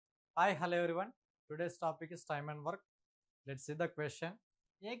Hi, hello everyone. Today's topic is time and work. Let's see the question.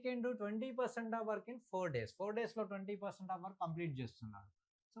 A can do 20% of work in 4 days. 4 days లో 20% of work complete చేస్తున్నాడు.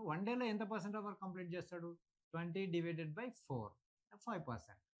 So 1 day లో ఎంత percent of work complete చేస్తాడు? 20 divided by 4,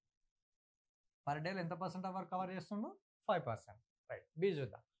 5%. Per డేలో ఎంత percent of work cover చేస్తుండు? 5%. Right. B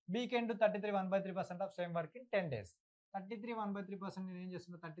చూద్దాం. B can do 33 1/3% of same work in 10 days. 33 1/3% నేను ఏం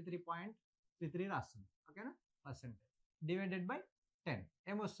చేస్తున్నా? 33.33 రాస్తుంది. ఓకేనా? పర్సెంటేజ్ డివైడెడ్ బై 10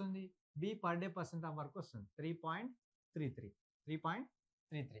 ఏమొస్తుంది? B per day percent of work వస్తుంది 3.33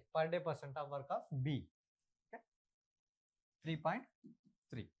 per day percent of work of B. Okay,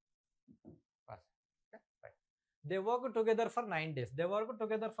 3.3. They work together for 9 days. They work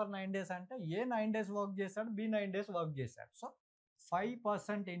together for 9 days అంటే ఏ 9 days work చేశాడు? B 9 days work చేశాడు. So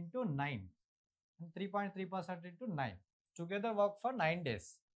 5% into 9, 3.3% into 9, together work for 9 days.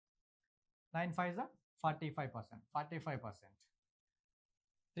 9 5 45%. 45%.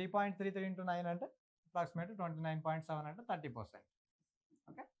 3.33 into 9 అంటే approximately 29.7 అంటే 30%.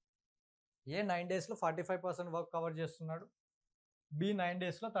 Okay, ఏ 9 daysలో 45% work cover చేస్తున్నాడు? B 9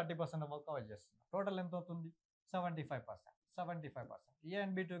 daysలో 30% work cover చేస్తున్నాడు. Total ఎంత అవుతుంది? 75%. 75%. ఏ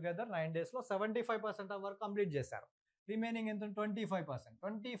and B together 9 daysలో 75% of work complete చేశారు. రిమైనింగ్ ఎంత? 25%.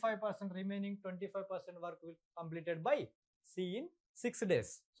 25% remaining 25% work will completed by C in 6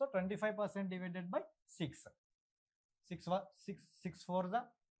 days. So 25% divided by 6. 6 4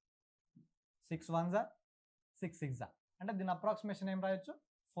 6 1 6 6 అంటే దీని అప్రాక్సిమేషన్ ఏం రాయొచ్చు?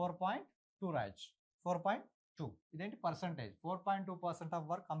 4.2 రాయొచ్చు. 4.2 ఇదేంటి? Percentage. 4.2% of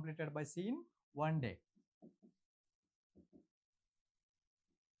work completed by C in 1 day.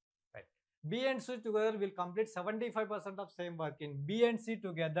 Right. B and C together will complete 75% of same work in B and C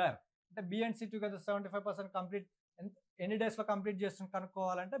together. అంటే B and C together 75% complete ఎన్ని డేస్లో complete చేస్తుంది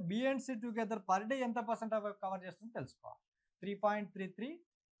కనుక్కోవాలంటే B and C together per day ఎంత percent of work cover చేస్తుంది తెలుసుకోవాలి. 3.33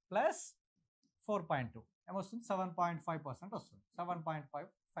 plus 4.2 ఏమొస్తుంది? 7.5% వస్తుంది.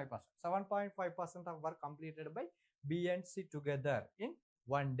 7.5%. 7.5% of work completed by B and C together in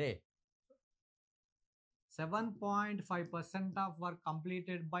 1 day. 7.5% of work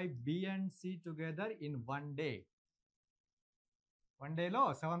completed by B and C together in 1 day. 1 dayలో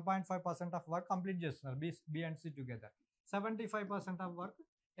 7.5% of work complete చేస్తున్నారు B and C together. 75% of work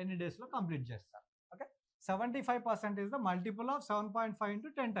ఎన్ని డేస్లో complete చేస్తారు? Okay, 75% is the multiple of 7.5 into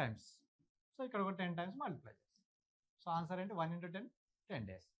 10 times. So ఇక్కడ ఒక 10 times multiply చేస్తాం. So answer ఏంటి? 1 into 10, 10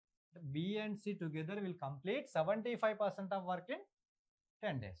 days. B and C together will complete 75% of work in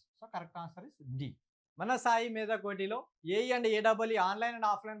 10 days. So correct answer is D. మన సాయి మేధా కోటిలో AE and ఏడబ్ల్యూ online and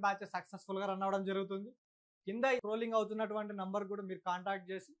offline batches సక్సెస్ఫుల్గా run అవ్వడం జరుగుతుంది. కింద స్క్రోలింగ్ అవుతున్నటువంటి నంబర్ కూడా మీరు కాంటాక్ట్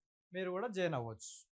చేసి మీరు కూడా జాయిన్ అవ్వచ్చు.